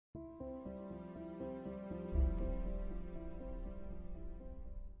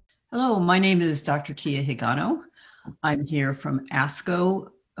Hello, my name is Dr. Tia Higano. I'm here from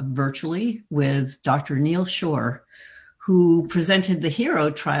ASCO virtually with Dr. Neal Shore, who presented the HERO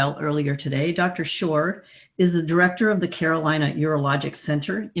trial earlier today. Dr. Shore is the director of the Carolina Urologic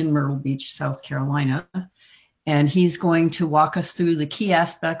Center in Myrtle Beach, South Carolina, and he's going to walk us through the key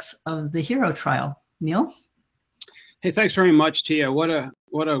aspects of the HERO trial. Neal? Hey, thanks very much, Tia. What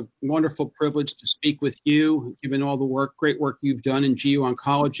a wonderful privilege to speak with you, given all the great work you've done in GU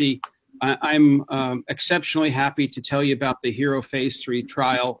oncology. I'm exceptionally happy to tell you about the HERO Phase 3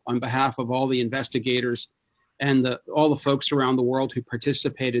 trial on behalf of all the investigators and all the folks around the world who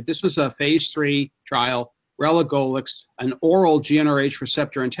participated. This was a Phase 3 trial, Relugolix, an oral GnRH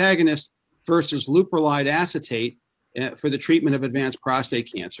receptor antagonist versus Leuprolide Acetate for the treatment of advanced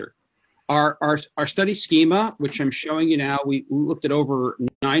prostate cancer. Our study schema, which I'm showing you now, we looked at over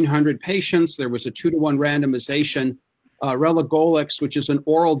 900 patients. There was a 2-to-1 randomization. Relugolix, which is an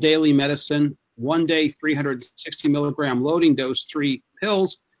oral daily medicine, 1 day, 360 milligram loading dose, 3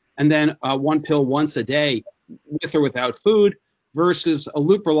 pills, and then 1 pill once a day with or without food, versus a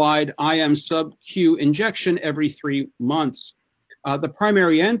Leuprolide IM sub-Q injection every 3 months. The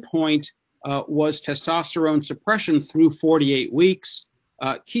primary endpoint was testosterone suppression through 48 weeks.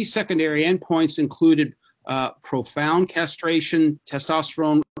 Key secondary endpoints included profound castration,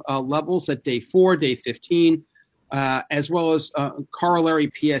 testosterone levels at day 4, day 15, as well as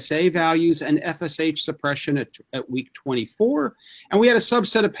corollary PSA values and FSH suppression at week 24. And we had a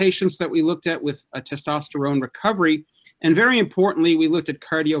subset of patients that we looked at with a testosterone recovery. And very importantly, we looked at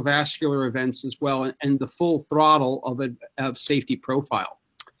cardiovascular events as well and the full throttle of safety profile.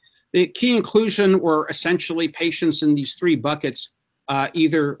 The key inclusion were essentially patients in these 3 buckets.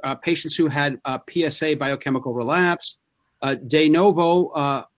 Either patients who had PSA biochemical relapse, de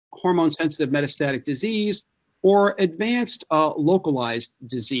novo hormone-sensitive metastatic disease, or advanced localized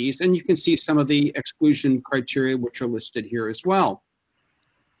disease. And you can see some of the exclusion criteria which are listed here as well.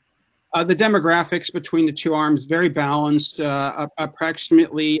 The demographics between the 2 arms, very balanced,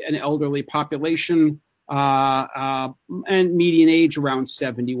 approximately an elderly population, and median age around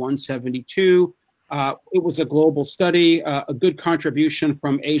 71, 72. It was a global study, a good contribution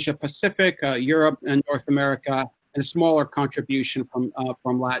from Asia Pacific, Europe and North America, and a smaller contribution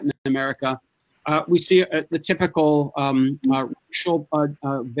from Latin America. We see the typical racial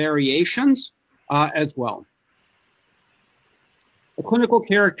variations as well. The clinical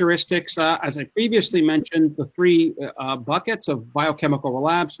characteristics, as I previously mentioned, the 3 buckets of biochemical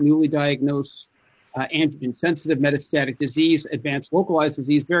relapse, newly diagnosed androgen-sensitive metastatic disease, advanced localized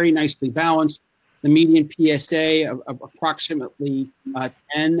disease, very nicely balanced. The median PSA of approximately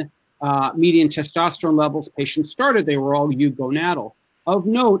 10, median testosterone levels patients started, they were all eugonadal. Of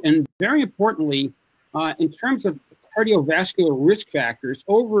note, and very importantly, in terms of cardiovascular risk factors,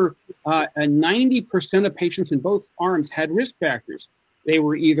 over 90% of patients in both arms had risk factors. They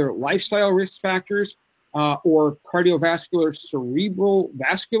were either lifestyle risk factors or cardiovascular cerebral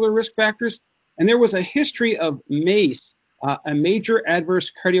vascular risk factors. And there was a history of MACE, a major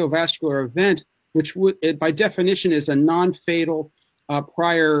adverse cardiovascular event, which would, by definition, is a non-fatal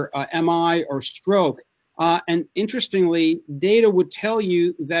prior MI or stroke. And interestingly, data would tell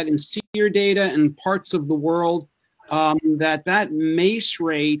you that in SEER data and parts of the world, that MACE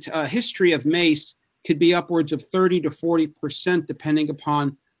rate, history of MACE, could be upwards of 30 to 40%, depending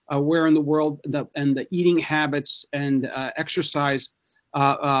upon where in the world and the eating habits and exercise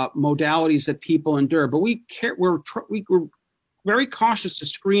modalities that people endure. But we're very cautious to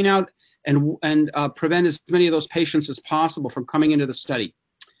screen out and prevent as many of those patients as possible from coming into the study.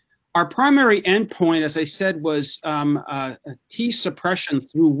 Our primary endpoint, as I said, was T suppression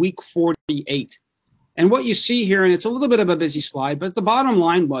through week 48. And what you see here, and it's a little bit of a busy slide, but the bottom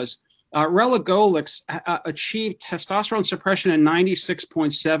line was Relugolix achieved testosterone suppression in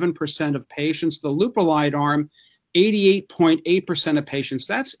 96.7% of patients. The Leuprolide arm, 88.8% of patients.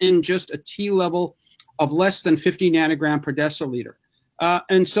 That's in just a T level of less than 50 nanogram per deciliter.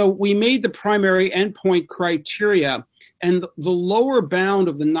 And so we made the primary endpoint criteria, and the lower bound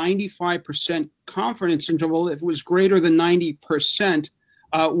of the 95% confidence interval, if it was greater than 90%,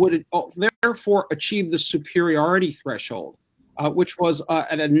 would therefore achieve the superiority threshold, which was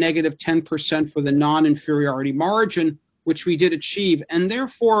at a negative 10% for the non-inferiority margin, which we did achieve. And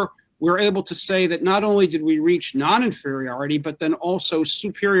therefore, we're able to say that not only did we reach non-inferiority, but then also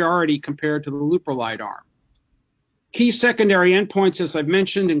superiority compared to the Leuprolide arm. Key secondary endpoints, as I've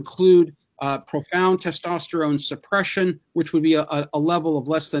mentioned, include profound testosterone suppression, which would be a level of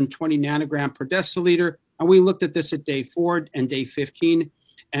less than 20 nanogram per deciliter. And we looked at this at day 4 and day 15,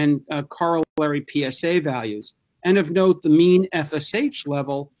 and corollary PSA values. and of note, the mean FSH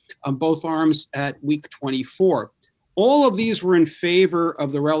level on both arms at week 24. All of these were in favor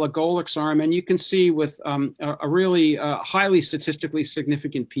of the Relugolix arm, and you can see with a really highly statistically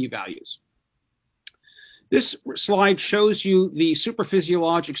significant p-values. This slide shows you the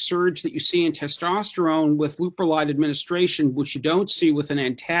supraphysiologic surge that you see in testosterone with Leuprolide administration, which you don't see with an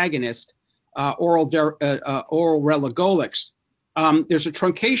antagonist, oral Relugolix. There's a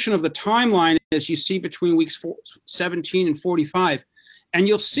truncation of the timeline, as you see, between weeks 17 and 45. And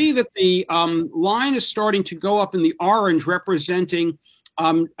you'll see that the line is starting to go up in the orange, representing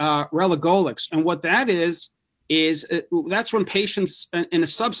Relugolix. And what that is that's when patients, in a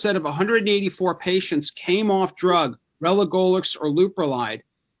subset of 184 patients, came off drug, Relugolix or Leuprolide.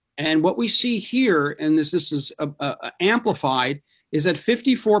 And what we see here, and this is amplified, is that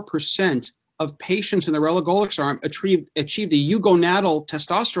 54% of patients in the Relugolix arm achieved a eugonadal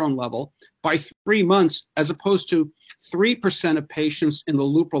testosterone level by 3 months, as opposed to 3% of patients in the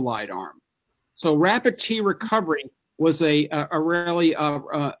Leuprolide arm. So rapid T recovery was a really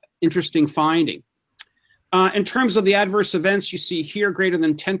interesting finding. In terms of the adverse events, you see here greater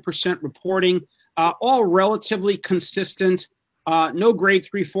than 10% reporting, all relatively consistent, no grade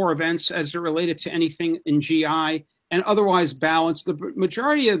 3-4 events as they're related to anything in GI, and otherwise balanced. The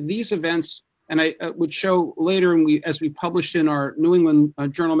majority of these events, and I would show later, as we published in our New England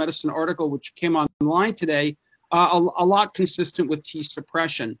Journal of Medicine article, which came online today, a lot consistent with T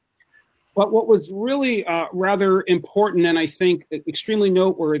suppression. But what was really rather important, and I think extremely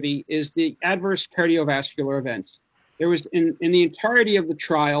noteworthy, is the adverse cardiovascular events. There was, in the entirety of the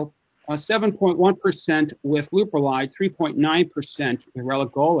trial, 7.1% with Leuprolide, 3.9% with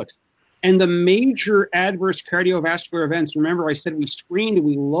Relugolix. And the major adverse cardiovascular events, remember I said we screened and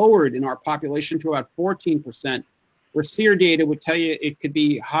we lowered in our population to about 14%, where SEER data would tell you it could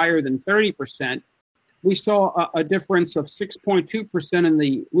be higher than 30%. We saw a difference of 6.2% in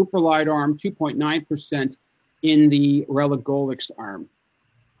the Leuprolide arm, 2.9% in the Relugolix arm.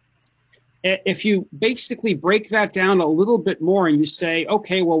 If you basically break that down a little bit more and you say,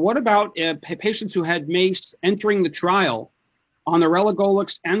 okay, well, what about patients who had MACE entering the trial on the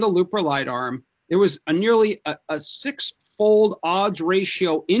Relugolix and the Leuprolide arm? There was nearly a six-fold odds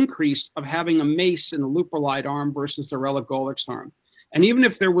ratio increase of having a MACE in the Leuprolide arm versus the Relugolix arm. And even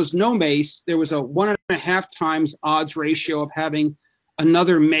if there was no MACE, there was a 1.5 times odds ratio of having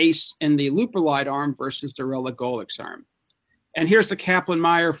another MACE in the Leuprolide arm versus the Relugolix arm. And here's the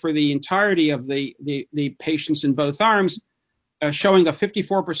Kaplan-Meier for the entirety of the patients in both arms, showing a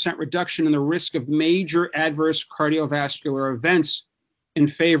 54% reduction in the risk of major adverse cardiovascular events in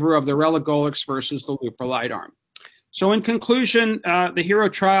favor of the Relugolix versus the Leuprolide arm. So in conclusion, the HERO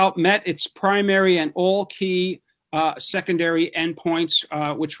trial met its primary and all key secondary endpoints,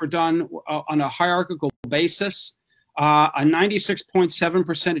 which were done on a hierarchical basis. A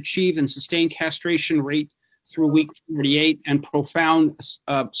 96.7% achieved and sustained castration rate through week 48, and profound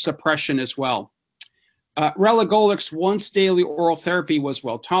suppression as well. Relugolix once daily oral therapy was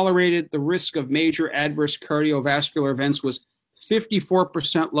well tolerated. The risk of major adverse cardiovascular events was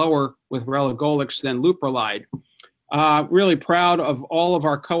 54% lower with Relugolix than Leuprolide. Really proud of all of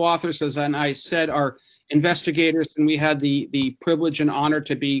our co-authors, as I said, our investigators, and we had the privilege and honor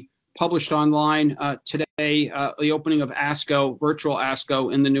to be published online today, the opening of ASCO, virtual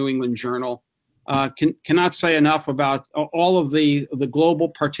ASCO in the New England Journal. Cannot say enough about all of the global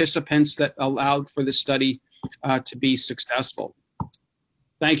participants that allowed for this study to be successful.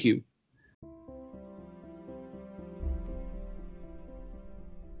 Thank you.